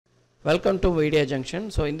Welcome to Video Junction.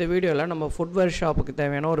 So in the video la நம்ம footwear ஷாப்புக்கு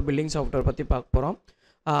தேவையான ஒரு பில்டிங் சாஃப்ட்வேர் பத்தி பார்க்க போறோம்.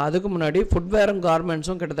 அதுக்கு முன்னாடி footwearம்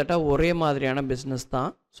garmentsம் கிட்டத்தட்ட ஒரே மாதிரியான business தான்.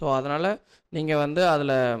 So அதனால நீங்க வந்து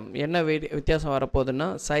அதுல என்ன வித்தியாசம் வரப்போகுதுன்னா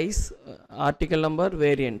size, article number,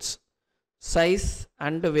 variants, size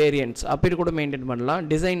and variants அப்படி கூட மெயின்டைன் பண்ணலாம்.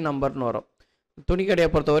 டிசைன் நம்பர்னு வரும். துணி கடையை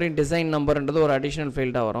பொறுத்தவரை டிசைன் நம்பர்ன்றது ஒரு அடிஷனல்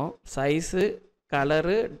ஃபீல்டாக வரும். சைஸு,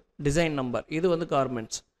 கலரு, டிசைன் நம்பர் இது வந்து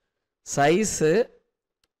கார்மெண்ட்ஸ். சைஸு,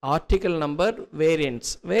 ஆர்டிக்கல் நம்பர்,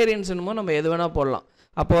 வேரியன்ட்ஸ்னுமோ நம்ம எது வேணால் போடலாம்.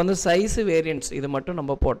 அப்போ வந்து சைஸு, வேரியன்ட்ஸ் இது மட்டும்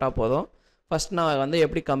நம்ம போட்டால் போதும். ஃபஸ்ட் நான் வந்து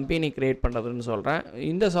எப்படி கம்பெனி க்ரியேட் பண்ணுறதுன்னு சொல்கிறேன்.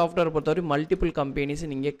 இந்த சாஃப்ட்வேர் பொறுத்தவரை மல்டிபிள் கம்பெனிஸ்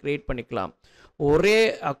நீங்கள் க்ரியேட் பண்ணிக்கலாம். ஒரே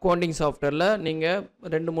அக்கௌண்டிங் சாஃப்ட்வேரில் நீங்கள்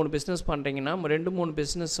 2-3 பிஸ்னஸ் பண்ணுறீங்கன்னா 2-3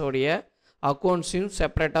 பிஸ்னஸோடைய அக்கௌண்ட்ஸையும்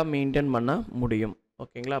செப்பரேட்டாக மெயின்டைன் பண்ண முடியும்.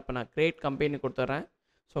 ஓகேங்களா? அப்போ நான் க்ரியேட் கம்பெனி கொடுத்துட்றேன்.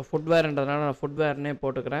 ஸோ ஃபுட்வேர்ன்றதுனால நான் ஃபுட்வேர்னே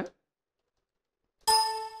போட்டுக்கிறேன்.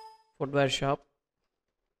 Footwear shop.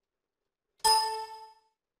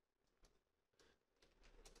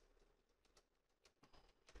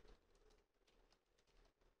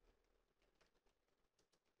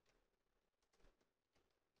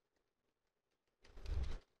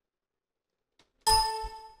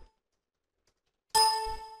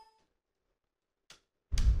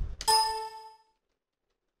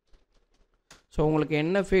 ஸோ உங்களுக்கு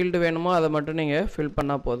என்ன ஃபீல்டு வேணுமோ அதை மட்டும் நீங்கள் ஃபில்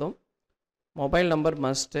பண்ணால் போதும். Mobile number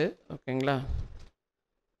must. ஓகேங்களா?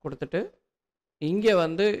 கொடுத்துட்டு இங்கே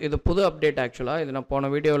வந்து இது புது அப்டேட். ஆக்சுவலாக இது நான் போன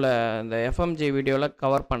வீடியோவில் இந்த எஃப்எம்ஜி வீடியோவில்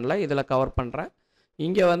கவர் பண்ணல, இதில் கவர் பண்ணுறேன்.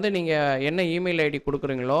 இங்கே வந்து நீங்கள் என்ன இமெயில் ஐடி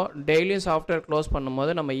கொடுக்குறீங்களோ டெய்லியும் சாஃப்ட்வேர் க்ளோஸ்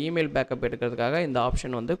பண்ணும்போது நம்ம இமெயில் பேக்கப் எடுக்கிறதுக்காக இந்த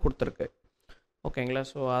ஆப்ஷன் வந்து கொடுத்துருக்கு. ஓகேங்களா?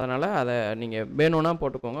 ஸோ அதனால் அதை நீங்கள் வேணும்னா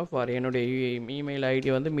போட்டுக்கோங்க. ஃபார் என்னுடைய இமெயில்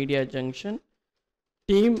ஐடி வந்து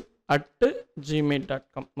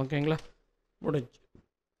mediajunctionteam@gmail.com. ஓகேங்களா? முடிஞ்சு.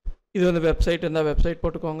 இது வந்து வெப்சைட் இருந்தால் வெப்சைட்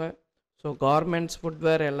போட்டுக்கோங்க. ஸோ கார்மெண்ட்ஸ்,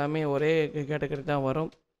 ஃபுட்வேர் எல்லாமே ஒரே கேட்டகரி தான்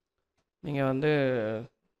வரும். நீங்கள் வந்து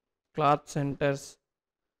கிளாத் சென்டர்ஸ்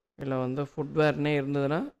இல்லை வந்து ஃபுட்வேர்னே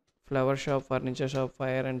இருந்ததுன்னா flower shop, furniture shop,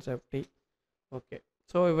 fire and safety. Okay.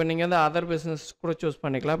 So இப்போ நீங்கள் வந்து அதர் பிஸ்னஸ் கூட சூஸ்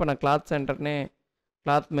பண்ணிக்கலாம். இப்போ நான் கிளாத் சென்டர்னே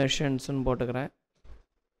கிளாத் மெர்ஷன்ஸ்னு போட்டுக்கிறேன்.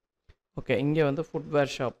 ஓகே. இங்கே வந்து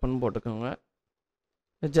ஃபுட்வேர் ஷாப்புன்னு போட்டுக்கோங்க.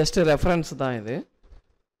 ஜஸ்ட்டு ரெஃபரன்ஸ் தான் இது.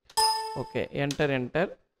 ஓகே. என்டர்.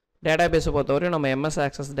 டேட்டாபேஸை பொறுத்தவரை நம்ம MS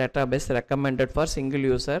access database recommended for single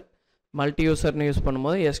user. Multi யூசர்னு use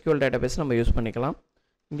பண்ணும்போது SQL டேட்டாபேஸ் நம்ம யூஸ் பண்ணிக்கலாம்.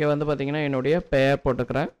 இங்கே வந்து பார்த்திங்கன்னா என்னுடைய பெயர்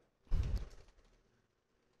போட்டுக்கிறேன்.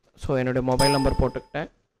 ஸோ என்னுடைய மொபைல் நம்பர்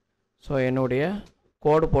போட்டுக்கிட்டேன். ஸோ என்னுடைய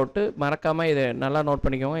கோடு போட்டு மறக்காமல் இதை நல்லா நோட்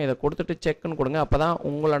பண்ணிக்கோங்க. இதை கொடுத்துட்டு செக்குன்னு கொடுங்க. அப்போ தான்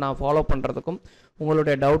உங்களை நான் ஃபாலோ பண்ணுறதுக்கும்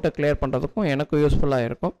உங்களுடைய டவுட்டை கிளியர் பண்ணுறதுக்கும் எனக்கு யூஸ்ஃபுல்லாக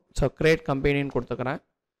இருக்கும். ஸோ க்ரியேட் கம்பெனின்னு கொடுத்துக்கிறேன்.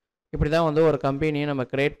 இப்படி தான் வந்து ஒரு கம்பெனியை நம்ம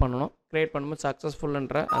க்ரியேட் பண்ணணும். க்ரியேட் பண்ணும்போது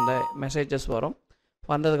சக்ஸஸ்ஃபுல்லுன்ற அந்த மெசேஜஸ் வரும்.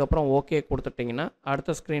 வந்ததுக்கப்புறம் ஓகே கொடுத்துட்டிங்கன்னா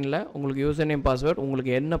அடுத்த ஸ்க்ரீனில் உங்களுக்கு யூசர் நேம் பாஸ்வேர்டு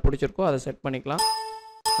உங்களுக்கு என்ன பிடிச்சிருக்கோ அதை செட் பண்ணிக்கலாம்.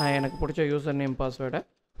 நான் எனக்கு பிடிச்ச யூசர் நேம் பாஸ்வேர்டை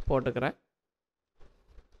போட்டுக்கிறேன்.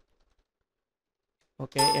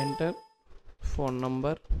 Okay. Enter. Phone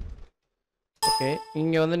number. Okay.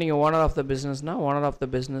 இங்கே வந்து நீங்கள் owner of the பிஸ்னஸ்னால் owner of the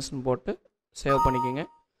பிஸ்னஸ்ன்னு போட்டு சேவ் பண்ணிக்கோங்க.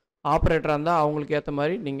 ஆப்ரேட்டராக இருந்தால் அவங்களுக்கு ஏற்ற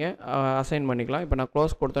மாதிரி நீங்கள் அசைன் பண்ணிக்கலாம். இப்போ நான்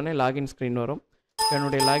க்ளோஸ் கொடுத்தோன்னே லாகின் ஸ்க்ரீன் வரும்.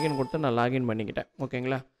 என்னுடைய லாகின் கொடுத்து நான் லாகின் பண்ணிக்கிட்டேன்.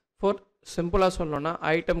 ஓகேங்களா? சிம்பிளாக சொல்லணுன்னா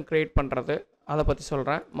ஐட்டம் க்ரியேட் பண்ணுறது அதை பற்றி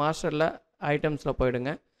சொல்கிறேன். மாஸ்டரில் ஐட்டம்ஸில்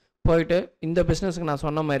போயிடுங்க. போயிட்டு இந்த பிஸ்னஸுக்கு நான்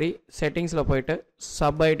சொன்ன மாதிரி செட்டிங்ஸில் போயிட்டு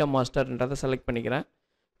சப் ஐட்டம் மாஸ்டர்ன்றதை செலக்ட் பண்ணிக்கிறேன்.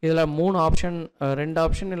 இதில் 2 ஆப்ஷன்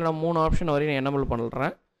இல்லைனா 3 ஆப்ஷன் வரையும் எனபிள்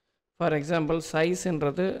பண்ணுறேன். ஃபார் எக்ஸாம்பிள்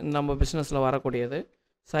சைஸுன்றது நம்ம பிஸ்னஸில் வரக்கூடியது.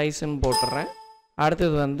 சைஸுன்னு போட்டுடுறேன்.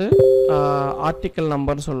 அடுத்தது வந்து ஆர்டிக்கல்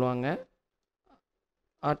நம்பர்னு சொல்லுவாங்க.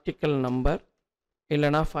 ஆர்டிக்கல் நம்பர்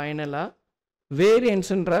இல்லைனா ஃபைனலாக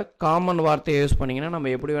வேரியன்ஸுன்ற காமன் வார்த்தையை யூஸ் பண்ணிங்கன்னா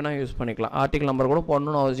நம்ம எப்படி வேணால் யூஸ் பண்ணிக்கலாம். ஆர்டிக்கல் நம்பர் கூட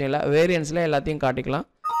போடணுன்னு அவசியம் இல்லை. வேரியன்ஸில் எல்லாத்தையும் காட்டிக்கலாம்.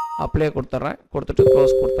 அப்ளை கொடுத்துட்றேன். கொடுத்துட்டு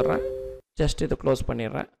க்ளோஸ் கொடுத்துட்றேன். ஜஸ்ட் இது க்ளோஸ்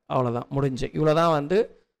பண்ணிடுறேன். அவ்வளோதான், முடிஞ்சு. இவ்வளோ தான் வந்து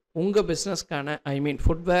உங்கள் பிஸ்னஸ்க்கான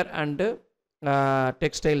ஃபுட்வேர் அண்டு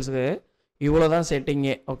டெக்ஸ்டைல்ஸுக்கு இவ்வளோ தான்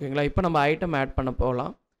செட்டிங்கே. ஓகேங்களா? இப்போ நம்ம ஐட்டம் ஆட் பண்ண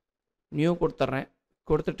போகலாம். நியூ கொடுத்துட்றேன்.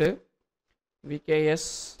 கொடுத்துட்டு VKS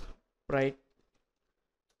ப்ரைட்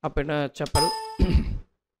அப்படின்னா செப்பல்.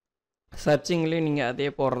 சர்ச்சிங்லேயும் நீங்கள் அதே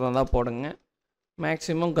போடுறதா தான் போடுங்க.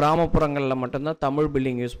 மேக்ஸிமம் கிராமப்புறங்களில் மட்டும்தான் தமிழ்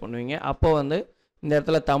பில்லிங் யூஸ் பண்ணுவீங்க. அப்போது வந்து இந்த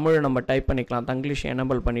இடத்துல தமிழ் நம்ம டைப் பண்ணிக்கலாம். தங்கிலீஷ்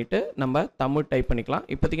எனபிள் பண்ணிவிட்டு நம்ம தமிழ் டைப் பண்ணிக்கலாம்.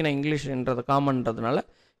 இப்போதைக்கு நான் இங்கிலீஷ்ன்றது காமன்றதுனால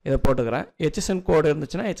இதை போட்டுக்கிறேன். HSN கோடு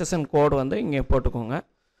இருந்துச்சுன்னா HSN கோடு வந்து இங்கே போட்டுக்கோங்க.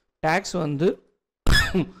 டேக்ஸ் வந்து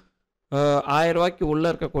 1000 ரூபாய்க்கு உள்ளே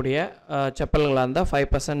இருக்கக்கூடிய செப்பல்களாக இருந்தால்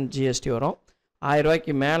 5% GST வரும். 1000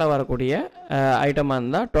 ரூபாய்க்கு மேலே வரக்கூடிய ஐட்டமாக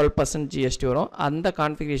இருந்தால் 12% GST வரும். அந்த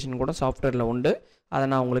கான்ஃபிகரேஷன் கூட சாஃப்ட்வேரில் உண்டு. அதை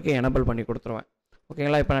நான் உங்களுக்கு எனபிள் பண்ணி கொடுத்துருவேன்.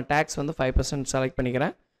 ஓகேங்களா? இப்போ நான் டேக்ஸ் வந்து 5% செலக்ட்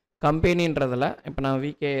பண்ணிக்கிறேன். கம்பெனின்றதில் இப்போ நான்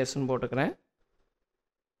விகேஎஸ்ன்னு போட்டுக்கிறேன்.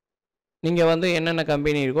 நீங்கள் வந்து என்னென்ன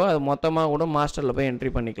கம்பெனி இருக்கோ அது மொத்தமாக கூட மாஸ்டரில் போய்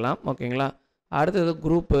என்ட்ரி பண்ணிக்கலாம். ஓகேங்களா. அடுத்தது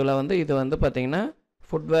குரூப்பில் வந்து இது வந்து பார்த்திங்கன்னா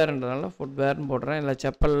ஃபுட்வேர்ன்றதுனால ஃபுட்வேர்னு போடுறேன். இல்லை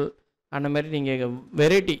செப்பல் அந்தமாரி நீங்கள்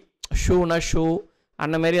வெரைட்டி ஷூனா ஷூ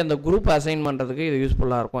அந்தமாரி அந்த குரூப் அசைன் பண்ணுறதுக்கு இது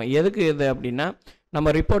யூஸ்ஃபுல்லாக இருக்கும். எதுக்கு இது அப்படின்னா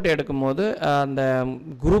நம்ம ரிப்போர்ட் எடுக்கும்போது அந்த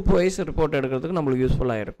குரூப் வைஸ் ரிப்போர்ட் எடுக்கிறதுக்கு நம்மளுக்கு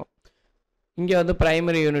யூஸ்ஃபுல்லாக இருக்கும். இங்கே வந்து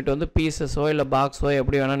ப்ரைமரி யூனிட் வந்து பீசஸோ இல்லை பாக்ஸோ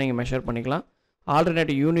எப்படி வேணால் நீங்கள் மெஷர் பண்ணிக்கலாம்.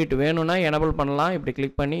 ஆல்டர்னேட்டிவ் யூனிட் வேணும்னா எனபிள் பண்ணலாம், இப்படி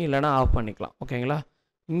கிளிக் பண்ணி, இல்லைனா ஆஃப் பண்ணிக்கலாம். ஓகேங்களா.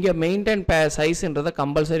 இங்கே மெயின்டைன் சைஸுன்றதை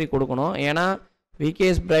கம்பல்சரி கொடுக்கணும். ஏன்னா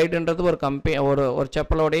விகேஎஸ் பிரைட்ன்றது ஒரு ஒரு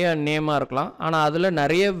செப்பலோடைய நேமாக இருக்கலாம். ஆனால் அதில்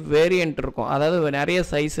நிறைய வேரியண்ட் இருக்கும், அதாவது நிறைய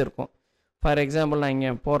சைஸ் இருக்கும். ஃபார் எக்ஸாம்பிள் நான்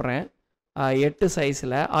இங்கே போடுறேன் 8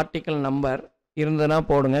 சைஸில் ஆர்டிக்கல் நம்பர் இருந்ததுன்னா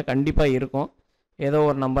போடுங்க, கண்டிப்பாக இருக்கும். ஏதோ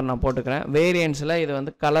ஒரு நம்பர் நான் போட்டுக்கிறேன். வேரியன்ஸில் இது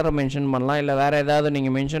வந்து கலரை மென்ஷன் பண்ணலாம், இல்லை வேறு ஏதாவது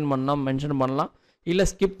நீங்கள் மென்ஷன் பண்ணலாம், இல்லை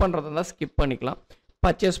ஸ்கிப் பண்ணுறது இருந்தால் ஸ்கிப் பண்ணிக்கலாம்.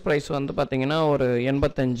 பர்ச்சேஸ் ப்ரைஸ் வந்து பார்த்திங்கன்னா ஒரு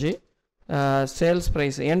 85, சேல்ஸ்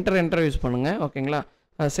ப்ரைஸ் என்டர் யூஸ் பண்ணுங்கள். ஓகேங்களா.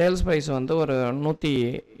 சேல்ஸ் ப்ரைஸ் வந்து ஒரு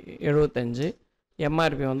 175,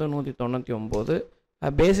 எம்ஆர்பி வந்து 199.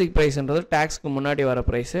 பேசிக் ப்ரைஸ்ன்றது டேக்ஸ்க்கு முன்னாடி வர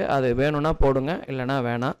ப்ரைஸு, அது வேணும்னா போடுங்க, இல்லைனா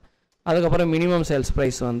வேணாம். அதுக்கப்புறம் மினிமம் சேல்ஸ்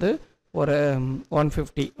ப்ரைஸ் வந்து ஒரு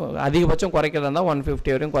 150, அதிகபட்சம் குறைக்கிறதா இருந்தால்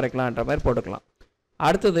 150 வரையும் குறைக்கலான்ற மாதிரி போட்டுக்கலாம்.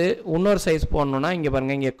 அடுத்தது இன்னொரு சைஸ் போடணுன்னா இங்கே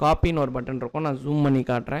பாருங்கள், இங்கே காப்பின்னு ஒரு பட்டன் இருக்கும். நான் ஜூம் பண்ணி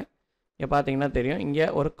காட்டுறேன். இங்கே பார்த்தீங்கன்னா தெரியும், இங்கே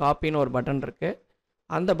ஒரு காப்பின்னு ஒரு பட்டன் இருக்குது.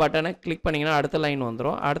 அந்த பட்டனை கிளிக் பண்ணிங்கன்னா அடுத்த லைன்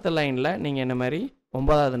வந்துடும். அடுத்த லைனில் நீங்கள் இந்த மாதிரி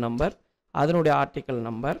 9வது நம்பர், அதனுடைய ஆர்டிக்கல்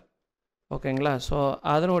நம்பர். ஓகேங்களா. ஸோ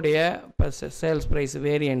அதனுடைய இப்போ சேல்ஸ் ப்ரைஸ்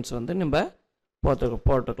வேரியன்ட்ஸ் வந்து நம்ம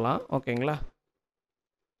போட்டுக்கலாம். ஓகேங்களா.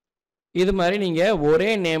 இது மாதிரி நீங்கள் ஒரே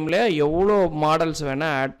நேமில் எவ்வளோ மாடல்ஸ்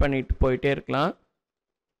வேணால் ஆட் பண்ணிட்டு போயிட்டே இருக்கலாம்.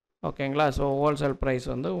 ஓகேங்களா. ஸோ ஹோல்சேல் ப்ரைஸ்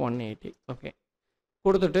வந்து 180. ஓகே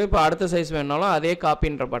கொடுத்துட்டு இப்போ அடுத்த சைஸ் வேணாலும் அதே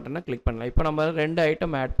காப்பின்ற பட்டனை கிளிக் பண்ணலாம். இப்போ நம்ம 2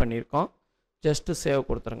 ஐட்டம் ஆட் பண்ணியிருக்கோம். ஜஸ்ட்டு சேவ்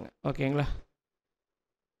கொடுத்துருங்க. ஓகேங்களா.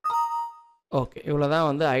 ஓகே இவ்வளோ தான்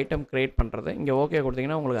வந்து ஐட்டம் க்ரியேட் பண்ணுறது. இங்கே ஓகே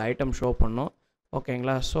கொடுத்தீங்கன்னா உங்களுக்கு ஐட்டம் ஷோ பண்ணும்.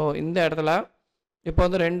 ஓகேங்களா. ஸோ இந்த இடத்துல இப்போ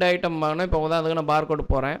வந்து 2 ஐட்டம் வாங்கினா, இப்போ உதாரணத்துக்கு நான் பார்கோடு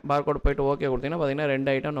போகிறேன். பார்கோடு போய்ட்டு ஓகே கொடுத்தீங்கன்னா பார்த்தீங்கன்னா 2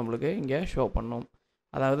 ஐட்டம் நம்மளுக்கு இங்கே ஷோ பண்ணும்.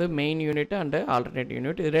 அதாவது main unit and alternate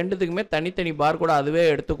unit, இது ரெண்டுத்துக்குமே தனித்தனி பார்கோடு அதுவே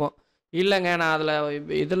எடுத்துக்கும். இல்லைங்க நான் அதில்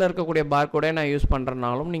இதில் இருக்கக்கூடிய பார்கோடே நான் யூஸ்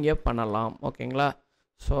பண்ணுறனாலும் நீங்கள் பண்ணலாம். ஓகேங்களா.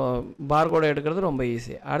 ஸோ பார்கோடை எடுக்கிறது ரொம்ப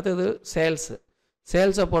ஈஸி. அடுத்தது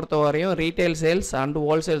சேல்ஸை பொறுத்த வரையும் retail sales and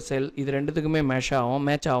wholesale sale இது ரெண்டுத்துக்குமே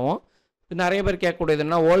மேட்ச் ஆகும். நிறைய பேர்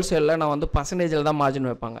கேட்கக்கூடியதுன்னா ஹோல்சேலில் நான் வந்து பர்சன்டேஜில் தான் மார்ஜின்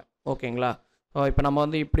வைப்பாங்க. ஓகேங்களா. ஸோ இப்போ நம்ம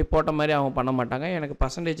வந்து இப்படி போட்ட மாதிரி அவங்க பண்ண மாட்டாங்க, எனக்கு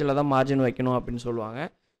பர்சன்டேஜில் தான் மார்ஜின் வைக்கணும் அப்படின்னு சொல்லுவாங்க.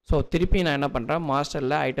 ஸோ திருப்பி நான் என்ன பண்ணுறேன்,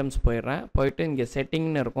 மாஸ்டரில் ஐட்டம்ஸ் போயிட்டு இங்கே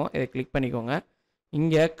செட்டிங்னு இருக்கும், இதை கிளிக் பண்ணிக்கோங்க.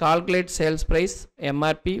 இங்கே calculate sales price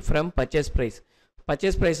MRP from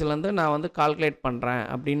purchase ப்ரைஸ்லேருந்து நான் வந்து கால்குலேட் பண்ணுறேன்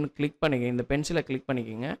அப்படின்னு கிளிக் பண்ணிக்கோங்க. இந்த பென்சிலை கிளிக்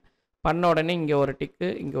பண்ணிக்கோங்க. பண்ண உடனே இங்கே ஒரு டிக்கு,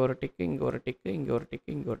 இங்கே ஒரு டிக்கு, இங்கே ஒரு டிக்கு, இங்கே ஒரு டிக்கு,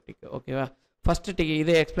 இங்கே ஒரு டிக்கு. ஓகேவா. ஃபஸ்ட்டு டிக்கு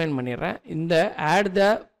இதை எக்ஸ்பிளைன் பண்ணிடுறேன். இந்த ஆட் த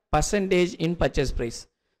பர்சன்டேஜ் இன் பர்ச்சேஸ் ப்ரைஸ்,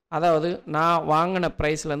 அதாவது நான் வாங்கின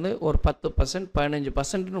ப்ரைஸ்லேருந்து ஒரு 10%,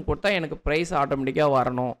 15%ன்னு கொடுத்தா எனக்கு ப்ரைஸ் ஆட்டோமேட்டிக்காக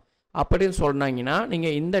வரணும் அப்படின்னு சொன்னாங்கன்னா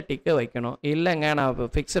நீங்கள் இந்த டிக்கை வைக்கணும். இல்லைங்க நான்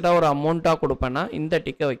ஃபிக்ஸடாக ஒரு அமௌண்ட்டாக கொடுப்பேன்னா இந்த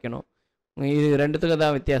டிக்கை வைக்கணும். இது ரெண்டுத்துக்கு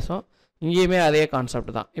தான் வித்தியாசம். இங்கேயுமே அதே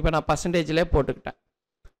கான்செப்ட் தான். இப்போ நான் பர்சன்டேஜ்லேயே போட்டுக்கிட்டேன்.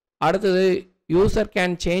 அடுத்தது user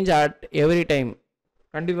can change at every time.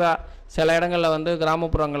 கண்டிப்பாக சில இடங்களில் வந்து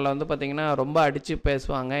கிராமப்புறங்களில் வந்து பார்த்திங்கன்னா ரொம்ப அடித்து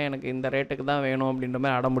பேசுவாங்க, எனக்கு இந்த ரேட்டுக்கு தான் வேணும் அப்படின்ற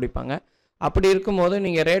மாதிரி அடம் முடிப்பாங்க. அப்படி இருக்கும்போது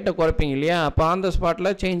நீங்கள் ரேட்டை குறைப்பீங்க இல்லையா, அப்போ ஆன் த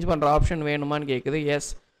ஸ்பாட்டில் சேஞ்ச் பண்ணுற ஆப்ஷன் வேணுமான்னு கேட்குது. எஸ்,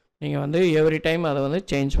 நீங்கள் வந்து எவ்ரி டைம் அதை வந்து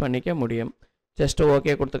சேஞ்ச் பண்ணிக்க முடியும். ஜஸ்ட்டு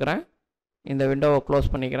ஓகே கொடுத்துக்கிறேன். இந்த விண்டோவை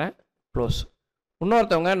க்ளோஸ் பண்ணிக்கிறேன். க்ளோஸ்.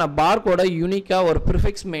 இன்னொருத்தவங்க நான் பார்கோட யூனிக்காக ஒரு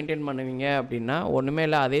ப்ரிஃபிக்ஸ் மெயின்டைன் பண்ணுவீங்க அப்படின்னா ஒன்றுமே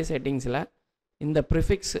இல்லை, அதே செட்டிங்ஸில் இந்த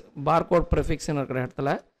ப்ரிஃபிக்ஸ் பார்கோட் ப்ரிஃபிக்ஸ்னு இருக்கிற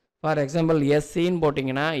இடத்துல ஃபார் எக்ஸாம்பிள் எஸ்சின்னு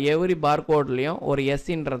போட்டிங்கன்னா எவ்ரி பார்கோட்லேயும் ஒரு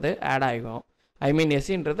எஸ்சின்றது ஆட் ஆகும்.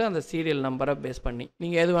 எஸ்சின்றது அந்த சீரியல் நம்பரை பேஸ் பண்ணி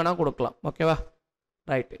நீங்கள் எது வேணால் கொடுக்கலாம். ஓகேவா.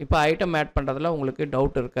 ரைட். இப்போ ஐட்டம் ஆட் பண்ணுறதுல உங்களுக்கு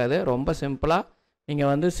டவுட் இருக்காது. ரொம்ப சிம்பிளாக நீங்கள்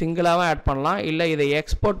வந்து சிங்கிளாகவும் ஆட் பண்ணலாம், இல்லை இதை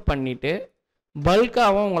எக்ஸ்போர்ட் பண்ணிவிட்டு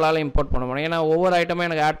பல்காகவும் உங்களால் இம்போர்ட் பண்ண முடியும். ஏன்னா ஒவ்வொரு ஐட்டமும்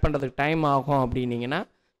எனக்கு ஆட் பண்ணுறதுக்கு டைம் ஆகும் அப்படின்னீங்கன்னா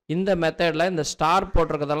இந்த மெத்தடில் இந்த ஸ்டார்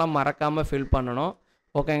போட்டிருக்கிறதெல்லாம் மறக்காமல் ஃபில் பண்ணணும்.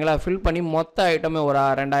 ஓகேங்களா. ஃபில் பண்ணி மொத்த ஐட்டமே ஒரு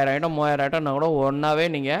 2000 ஐட்டம் 3000 ஐட்டம்னா கூட ஒன்றாவே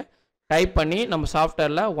நீங்கள் டைப் பண்ணி நம்ம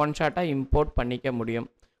சாஃப்ட்வேரில் ஒன் ஷாட்டாக இம்போர்ட் பண்ணிக்க முடியும்.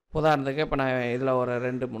 உதாரணத்துக்கு இப்போ நான் இதில் ஒரு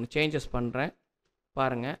 2-3 சேஞ்சஸ் பண்ணுறேன்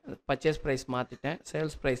பாருங்கள். பர்ச்சேஸ் ப்ரைஸ் மாற்றிட்டேன்,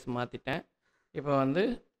 சேல்ஸ் ப்ரைஸ் மாற்றிட்டேன். இப்போ வந்து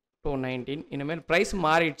 219 இனிமேல் ப்ரைஸ்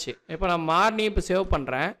மாறிடுச்சு. இப்போ நான் மாறி இப்போ சேவ்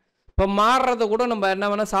பண்ணுறேன். இப்போ மாறுறத கூட நம்ம என்ன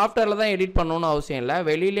வேணால் சாஃப்ட்வேரில் தான் எடிட் பண்ணணும்னு அவசியம் இல்லை,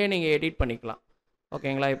 வெளியிலே நீங்கள் எடிட் பண்ணிக்கலாம்.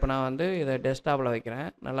 ஓகேங்களா. இப்போ நான் வந்து இதை டெஸ்க்டாப்பில் வைக்கிறேன்.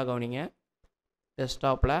 நல்லா கவனிங்க.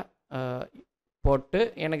 டெஸ்க்டாப்பில் போட்டு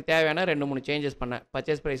எனக்கு தேவையான 2-3 சேஞ்சஸ் பண்ணேன்.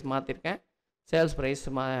 பர்ச்சேஸ் ப்ரைஸ் மாற்றிருக்கேன், சேல்ஸ் ப்ரைஸ்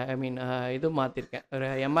இது மாற்றிருக்கேன், ஒரு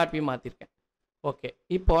எம்ஆர்பி மாற்றிருக்கேன். ஓகே,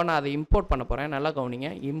 இப்போது நான் அதை இம்போர்ட் பண்ண போகிறேன். நல்லா கவனிங்க.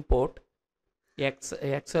 இம்போர்ட்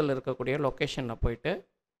எக்ஸல் இருக்கக்கூடிய லொக்கேஷனில் போயிட்டு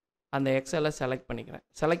அந்த எக்ஸலை செலக்ட் பண்ணிக்கிறேன்.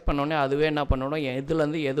 செலக்ட் பண்ணோடனே அதுவே என்ன பண்ணணும்,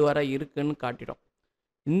 எதுலேருந்து எது வரை இருக்குதுன்னு காட்டிடும்.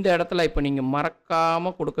 இந்த இடத்துல இப்போ நீங்கள்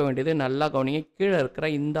மறக்காமல் கொடுக்க வேண்டியது, நல்லா கவனிங்க, கீழே இருக்கிற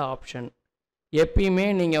இந்த ஆப்ஷன். எப்பயுமே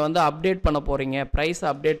நீங்கள் வந்து அப்டேட் பண்ண போகிறீங்க, ப்ரைஸ்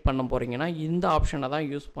அப்டேட் பண்ண போகிறீங்கன்னா இந்த ஆப்ஷனை தான்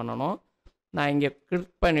யூஸ் பண்ணணும். நான் இங்கே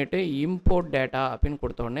கிளிக் பண்ணிவிட்டு இம்போர்ட் டேட்டா அப்படின்னு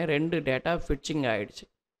கொடுத்த உடனே 2 டேட்டா ஃபிட்சிங் ஆகிடுச்சு.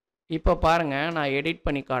 இப்போ பாருங்கள், நான் எடிட்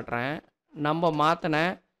பண்ணி காட்டுறேன். நம்ம மாற்றின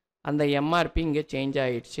அந்த எம்ஆர்பி இங்கே சேஞ்ச்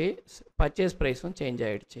ஆகிடுச்சு, பர்ச்சேஸ் ப்ரைஸும் சேஞ்ச்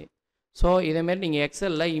ஆகிடுச்சு. ஸோ இதேமாரி நீங்கள்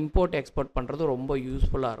எக்ஸலில் இம்போர்ட் எக்ஸ்போர்ட் பண்ணுறது ரொம்ப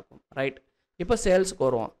யூஸ்ஃபுல்லாக இருக்கும். ரைட், இப்போ சேல்ஸுக்கு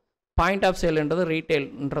வருவோம். பாயிண்ட் ஆஃப் சேல்ன்றது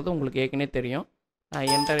ரீட்டெயில்ன்றது உங்களுக்கு ஏற்கனவே தெரியும். நான்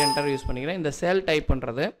என்டர் யூஸ் பண்ணிக்கிறேன். இந்த சேல்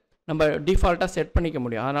டைப்ன்றது நம்ம டிஃபால்ட்டாக செட் பண்ணிக்க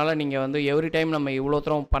முடியும். அதனால் நீங்கள் வந்து எவ்ரி டைம் நம்ம இவ்வளோ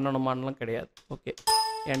தூரம் பண்ணணுமான்லாம் கிடையாது. Okay,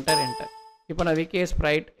 enter. இப்போ நான் விகேஎஸ்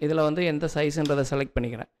ஸ்ப்ரைட் இதில் வந்து எந்த சைஸுன்றதை செலக்ட்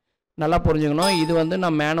பண்ணிக்கிறேன். நல்லா புரிஞ்சுக்கணும், இது வந்து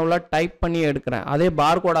நான் மேனுவலாக டைப் பண்ணி எடுக்கிறேன். அதே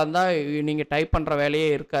பார்கோடாக இருந்தால் நீங்கள் டைப் பண்ணுற வேலையே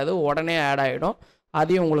இருக்காது, உடனே ஆட் ஆகிடும்.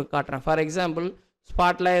 அதையும் உங்களுக்கு காட்டுறேன். ஃபார் எக்ஸாம்பிள்,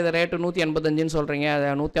 ஸ்பாட்டில் இது ரேட்டு 185ன்னு சொல்கிறீங்க, அதை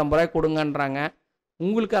 150 ரூபாய் கொடுங்கன்றாங்க.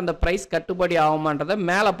 உங்களுக்கு அந்த ப்ரைஸ் கட்டுப்படி ஆகுமான்றதை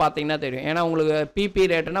மேலே பார்த்தீங்கன்னா தெரியும். ஏன்னா உங்களுக்கு பிபி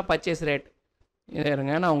ரேட்டுனா பர்ச்சேஸ் ரேட். இது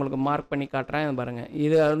இருங்க, நான் உங்களுக்கு மார்க் பண்ணி காட்டுறேன். பாருங்கள்,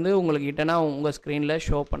 இது வந்து உங்களுக்கு கிட்டனா உங்கள் ஸ்க்ரீனில்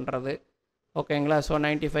ஷோ பண்ணுறது. ஓகேங்களா? ஸோ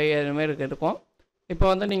 95 இதுமாரி இருக்கும். இப்போ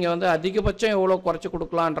வந்து நீங்கள் வந்து அதிகபட்சம் எவ்வளோ குறைச்சி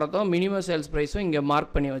கொடுக்கலான்றதும் மினிமம் சேல்ஸ் ப்ரைஸும் இங்கே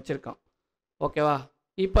மார்க் பண்ணி வச்சுருக்கோம். ஓகேவா?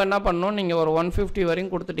 இப்போ என்ன பண்ணணும், நீங்கள் ஒரு 150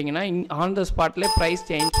 வரையும் கொடுத்துட்டிங்கன்னா ஆன் த ஸ்பாட்லேயே ப்ரைஸ்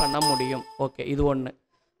சேஞ்ச் பண்ண முடியும். ஓகே, இது ஒன்று.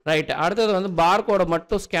 ரைட்டு, அடுத்தது வந்து பார்கோடை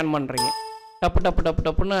மட்டும் ஸ்கேன் பண்ணுறீங்க.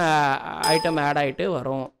 டப்புன்னு ஐட்டம் ஆட் ஆகிட்டு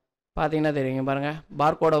வரும். பார்த்தீங்கன்னா தெரியுங்க பாருங்கள்,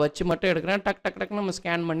 பார்கோடை வச்சு மட்டும் எடுக்கிறேன். டக்குன்னு நம்ம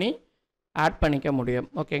ஸ்கேன் பண்ணி ஆட் பண்ணிக்க முடியும்.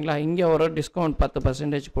 ஓகேங்களா? இங்கே ஒரு டிஸ்கவுண்ட்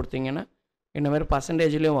 10% கொடுத்தீங்கன்னா இந்தமாதிரி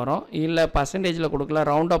பர்சன்டேஜ்லேயும் வரும். இல்லை பர்சன்டேஜில் கொடுக்கல,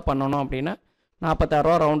 ரவுண்ட் அப் பண்ணணும் அப்படின்னா 46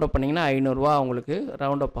 ரூபா ரவுண்ட் அப் பண்ணிங்கன்னா 500 ரூபா உங்களுக்கு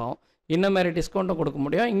ரவுண்ட் அப் ஆகும். இந்தமாதிரி டிஸ்கவுண்ட்டும் கொடுக்க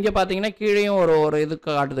முடியும். இங்கே பார்த்தீங்கன்னா கீழேயும் ஒரு இது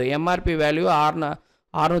காட்டுது. எம்ஆர்பி வேல்யூ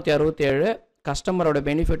 667, கஸ்டமரோட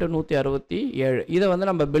பெனிஃபிட்டு 167. இதை வந்து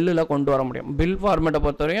நம்ம பில்லில் கொண்டு வர முடியும். பில் ஃபார்மேட்டை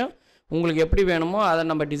பொறுத்தவரையும் உங்களுக்கு எப்படி வேணுமோ அதை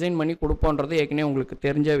நம்ம டிசைன் பண்ணி கொடுப்போன்றது ஏற்கனவே உங்களுக்கு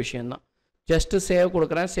தெரிஞ்ச விஷயந்தான். ஜஸ்ட்டு சேவ்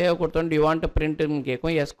கொடுக்குறேன். சேவ் கொடுத்தோன்னே டி வாண்ட் பிரிண்ட்டுன்னு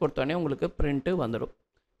கேட்கும். எஸ் கொடுத்தோன்னே உங்களுக்கு பிரிண்ட்டு வந்துடும்.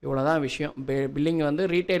 இவ்வளோ தான் விஷயம். பில்லிங் வந்து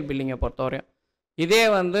ரீட்டைல் பில்லிங்கை பொறுத்தவரையும். இதே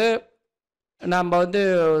வந்து நம்ம வந்து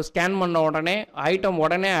ஸ்கேன் பண்ண உடனே ஐட்டம்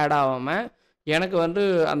உடனே ஆட் ஆகாமல் எனக்கு வந்து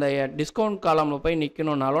அந்த டிஸ்கவுண்ட் காலமில் போய்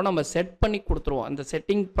நிற்கணுன்னாலும் நம்ம செட் பண்ணி கொடுத்துருவோம். அந்த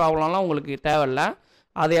செட்டிங் ப்ராப்ளம்லாம் உங்களுக்கு தேவையில்லை,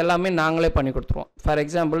 அது எல்லாமே நாங்களே பண்ணி கொடுத்துருவோம். ஃபார்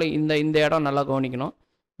எக்ஸாம்பிள், இந்த இடம் நல்லா கவனிக்கணும்.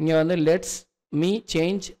 இங்கே வந்து லெட்ஸ் மீ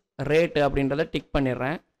சேஞ்ச் ரேட்டு அப்படின்றத டிக்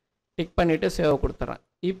பண்ணிடுறேன். டிக் பண்ணிவிட்டு சேவ் கொடுத்துட்றேன்.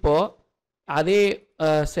 இப்போது அதே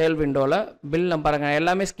சேல் விண்டோவில் பில் நம்பருங்க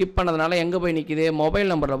எல்லாமே ஸ்கிப் பண்ணதுனால எங்கே போய் நிற்கிது,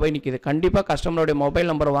 மொபைல் நம்பரில் போய் நிற்கிது. கண்டிப்பாக கஸ்டமருடைய மொபைல்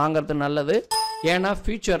நம்பர் வாங்குறது நல்லது. ஏன்னா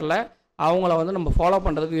ஃப்யூச்சரில் அவங்கள வந்து நம்ம ஃபாலோ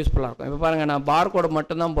பண்ணுறதுக்கு யூஸ்ஃபுல்லாக இருக்கும். இப்போ பாருங்கள், நான் பார்கோடு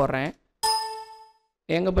மட்டும்தான் போடுறேன்.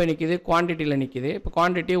 எங்கே போய் நிற்கிது, குவான்டிட்டியில் நிற்கிது. இப்போ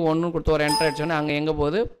குவான்டிட்டி 1 கொடுத்து ஒரு என்ட்ரு அடிச்சோன்னே அங்கே எங்கே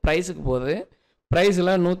போகுது, ப்ரைஸுக்கு போகுது.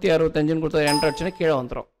 ப்ரைஸில் 165ன்னு கொடுத்து ஒரு என்ட்ரு அடிச்சோன்னே கீழே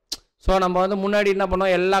வந்துடும். ஸோ நம்ம வந்து முன்னாடி என்ன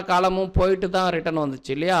பண்ணோம், எல்லா காலமும் போயிட்டு தான் ரிட்டன்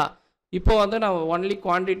வந்துச்சு இல்லையா? இப்போ வந்து நம்ம ஒன்லி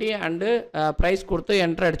குவான்டிட்டி அண்டு ப்ரைஸ் கொடுத்து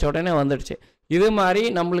என்ட்ரு அடித்த உடனே வந்துடுச்சு. இது மாதிரி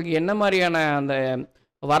நம்மளுக்கு என்ன மாதிரியான அந்த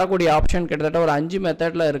வரக்கூடிய ஆப்ஷன் கிட்டத்தட்ட ஒரு 5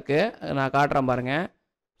 மெத்தடில் இருக்குது. நான் காட்டுறேன் பாருங்கள்.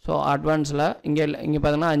 ஸோ அட்வான்ஸில் இங்கே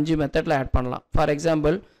பார்த்தீங்கன்னா 5 மெத்தடில் ஆட் பண்ணலாம். ஃபார்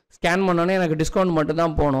எக்ஸாம்பிள், ஸ்கேன் பண்ணோன்னே எனக்கு டிஸ்கவுண்ட் மட்டும்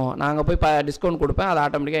தான் போகணும், நாங்கள் போய் டிஸ்கவுண்ட் கொடுப்பேன், அது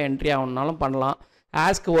ஆட்டோமேட்டிக்காக என்ட்ரி ஆகணுன்னாலும் பண்ணலாம்.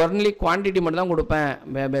 ஆஸ்க் ஒன்லி குவான்டிட்டி மட்டும் தான்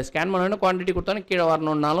கொடுப்பேன், ஸ்கேன் பண்ணோன்னே குவான்டிட்டி கொடுத்தோன்னே கீழே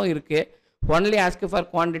வரணுன்னாலும் இருக்குது. Only ask for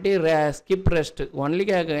quantity skip rest, only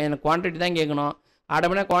எனக்கு குவான்டிட்டி தான் கேட்கணும்,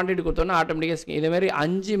 ஆட்டோமேட்டிக்காக குவான்டிட்டி கொடுத்தோன்னா ஆட்டோமேட்டிக்காக இதுமாரி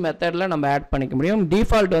 5 மெத்தடில் நம்ம ஆட் பண்ணிக்க முடியும்.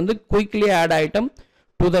 டிஃபால்ட் வந்து quickly add item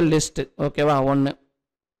to the list. ஓகேவா? 1.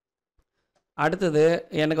 அடுத்தது,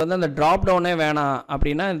 எனக்கு வந்து அந்த ட்ராப் டவுனே வேணாம்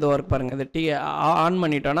அப்படின்னா இந்த ஒர்க் பாருங்கள். இந்த ஆன்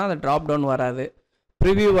பண்ணிட்டோன்னா அந்த ட்ராப் டவுன் வராது.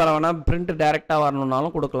 ப்ரிவியூ வர வேணாம், பிரிண்ட் டைரெக்டாக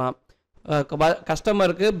வரணுன்னாலும் கொடுக்கலாம்.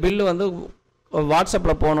 கஸ்டமருக்கு பில்லு வந்து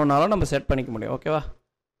வாட்ஸ்அப்பில் போகணுன்னாலும் நம்ம செட் பண்ணிக்க முடியும். ஓகேவா?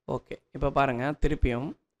 ஓகே, இப்போ பாருங்கள், திருப்பியும்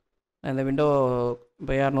இந்த விண்டோ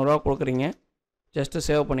இப்போ 200 ரூபா கொடுக்குறீங்க, ஜஸ்ட்டு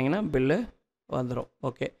சேவ் பண்ணிங்கன்னா பில்லு வந்துடும்.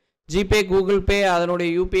 ஓகே, ஜிபே, கூகுள் பே, அதனுடைய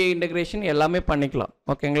யூபிஐ இன்டெகிரேஷன் எல்லாமே பண்ணிக்கலாம்.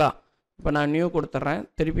 ஓகேங்களா? இப்போ நான் நியூ கொடுத்துட்றேன்.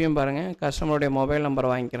 திருப்பியும் பாருங்கள், கஸ்டமருடைய மொபைல்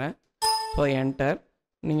நம்பர் வாங்கிக்கிறேன். So enter.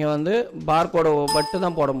 நீங்கள் வந்து பார்கோடை மட்டும்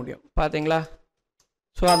தான் போட முடியும். பார்த்தீங்களா?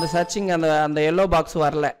 ஸோ அந்த சர்ச்சிங் அந்த எல்லோ பாக்ஸ்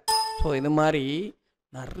வரல. ஸோ இது மாதிரி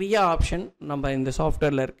நிறைய ஆப்ஷன் நம்ம இந்த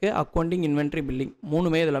சாஃப்ட்வேரில் இருக்குது. அக்கௌண்டிங், இன்வென்ட்ரி, பில்லிங்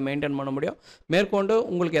 3மே இதில் மெயின்டைன் பண்ண முடியும். மேற்கொண்டு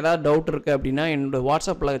உங்களுக்கு ஏதாவது டவுட் இருக்குது அப்படின்னா என்னோடய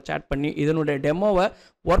வாட்ஸ்அப்பில் சேட் பண்ணி இதனுடைய டெமோவை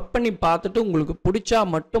ஒர்க் பண்ணி பார்த்துட்டு உங்களுக்கு பிடிச்சா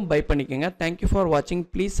மட்டும் பை பண்ணிக்கோங்க. தேங்க்யூ ஃபார் வாட்சிங்.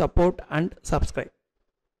 Please support and subscribe.